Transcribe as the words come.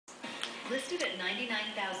Listed at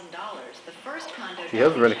 $99,000, the first condo. She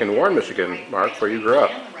has been in Warren, Michigan, Mark, where you grew up.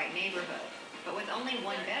 In the right neighborhood, but with only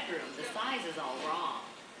one bedroom, the size is all wrong.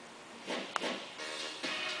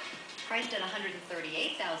 Priced at $138,000,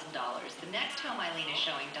 the next home Eileen is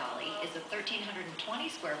showing Dolly is a 1,320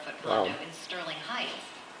 square foot condo in Sterling Heights,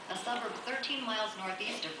 a suburb 13 miles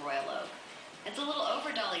northeast of Royal Oak. It's a little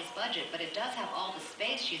over Dolly's budget, but it does have all the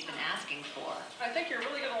space she's been asking for. I think you're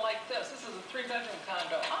really going to like this. This is a 3-bedroom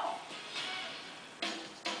condo. Oh.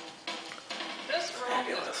 This room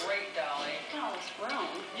is great, Dolly. Oh, this room.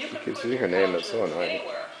 You can keep seeing her name, it's so annoying.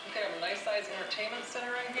 Anywhere. You can have a nice size entertainment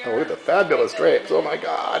center in here. Oh, look at the fabulous drapes. Oh my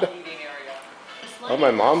god. Oh,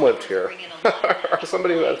 my mom lived here. Or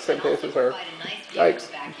somebody who had the same taste as her.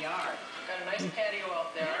 Yikes. Got a nice patio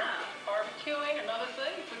out there. Barbecuing, another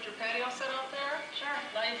thing. You put your patio set out there. Sure.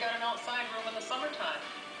 Now you've got an outside room in the summertime.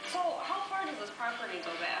 So, how far does this property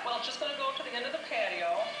go back? Well, it's just going to go to the end of the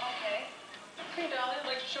patio. Okay. Okay, Dolly, I'd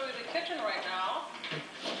like to show you the kitchen right now.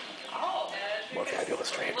 Oh. More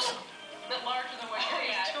fabulous drapes. A bit larger than what you're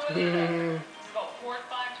used to in there. It's about 4 or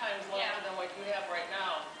 5 times larger than what you have right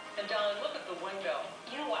now. And Dolly, look at the window.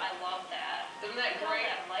 You know what? I love that. Isn't that great?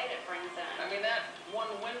 That light it brings in. I mean, that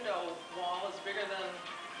one window wall is bigger than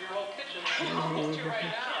your whole kitchen almost to right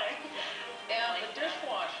now. And the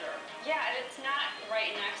dishwasher. Yeah, and it's not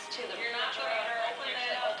right next to the refrigerator. Open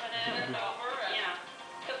it over and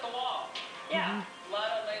hit the wall. Yeah. A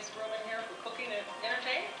lot of nice room in here for cooking and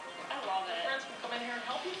entertaining. I love it. Friends can come in here and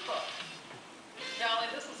help you cook.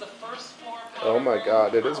 Dolly, this is a first floor powder Oh my room.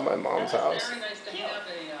 god, it is my mom's house. It's very nice to have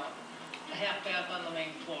a half bath on the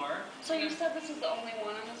main floor. So you said this is the only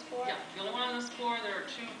one on this floor? Yeah, the only one on this floor. There are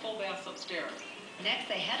 2 full baths upstairs. Next,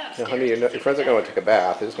 they head Now, upstairs. honey, your friends are going to take a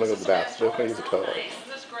bath. They just want to go to the bath. They don't want to use the toilet.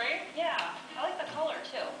 Isn't this great? Yeah, I like the color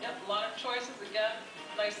too. Yep, a lot of choices. Again,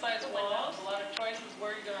 nice size walls. A lot of choices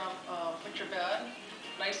where you're going to put your bed.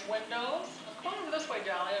 Nice windows. Come over this way,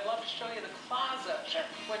 Dolly. I'd love to show you the closet,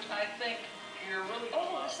 which I think you're really.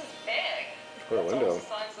 Oh, this is big. Put a window. It's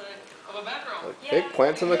the size of a bedroom. Like fake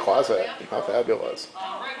plants in the closet. How fabulous.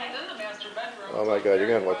 Right within the master bedroom. Oh my god, you're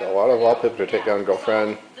going to have like a lot of wallpaper to take down,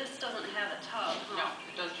 girlfriend. This doesn't have a tub, huh? No,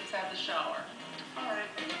 it does just have the shower. Alright.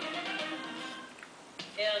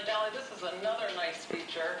 And Dolly, this is another nice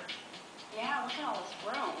feature. Yeah, look at all this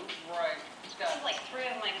room. Right. It's got, This is like 3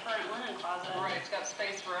 of my current linen closet. right, it's got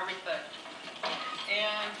space for everything.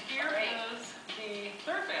 And here is the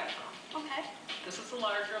 3rd bathroom. Okay. This is the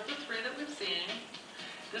larger of the 3 that we've seen.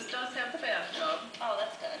 This does have the bathtub, Oh,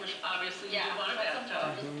 that's good. which obviously you Yeah, do want a that's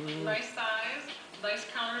bathtub. Nice size, nice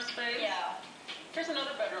counter space. Yeah. Here's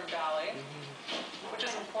another bedroom, Dolly, which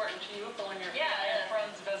is important to you for when your Yeah, family and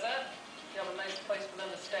friends visit. You have a nice place for them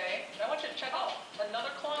to stay. I want you to check out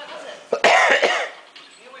another closet.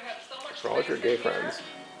 You would have so much For all of your gay space in here. friends.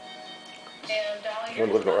 And Dolly, I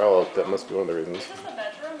want to live in Royal Oak. That must be one of the reasons. Is this a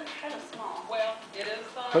bedroom? It's kind of small. well, it is.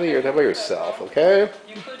 Honey, you're talking about yourself, okay?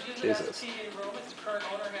 You could use it as a Jesus. TV room as the current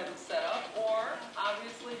owner has it set up, or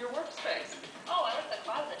obviously your workspace. Oh, I like the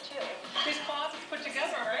closet too. These closets put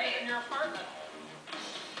together are bigger than your apartment.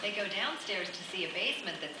 They go downstairs to see a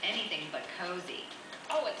basement that's anything but cozy.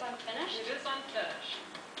 Oh, it's unfinished? It is unfinished,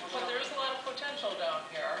 but there is a lot of potential down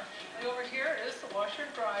here. And over here is the washer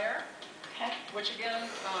and dryer, Okay. which again,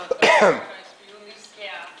 is very nice for you. And these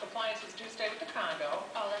appliances do stay with the condo.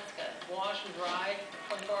 Oh, that's good. Wash and dry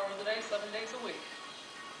 24 hours a day, 7 days a week.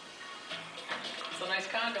 It's a nice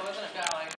condo, isn't it, Dolly?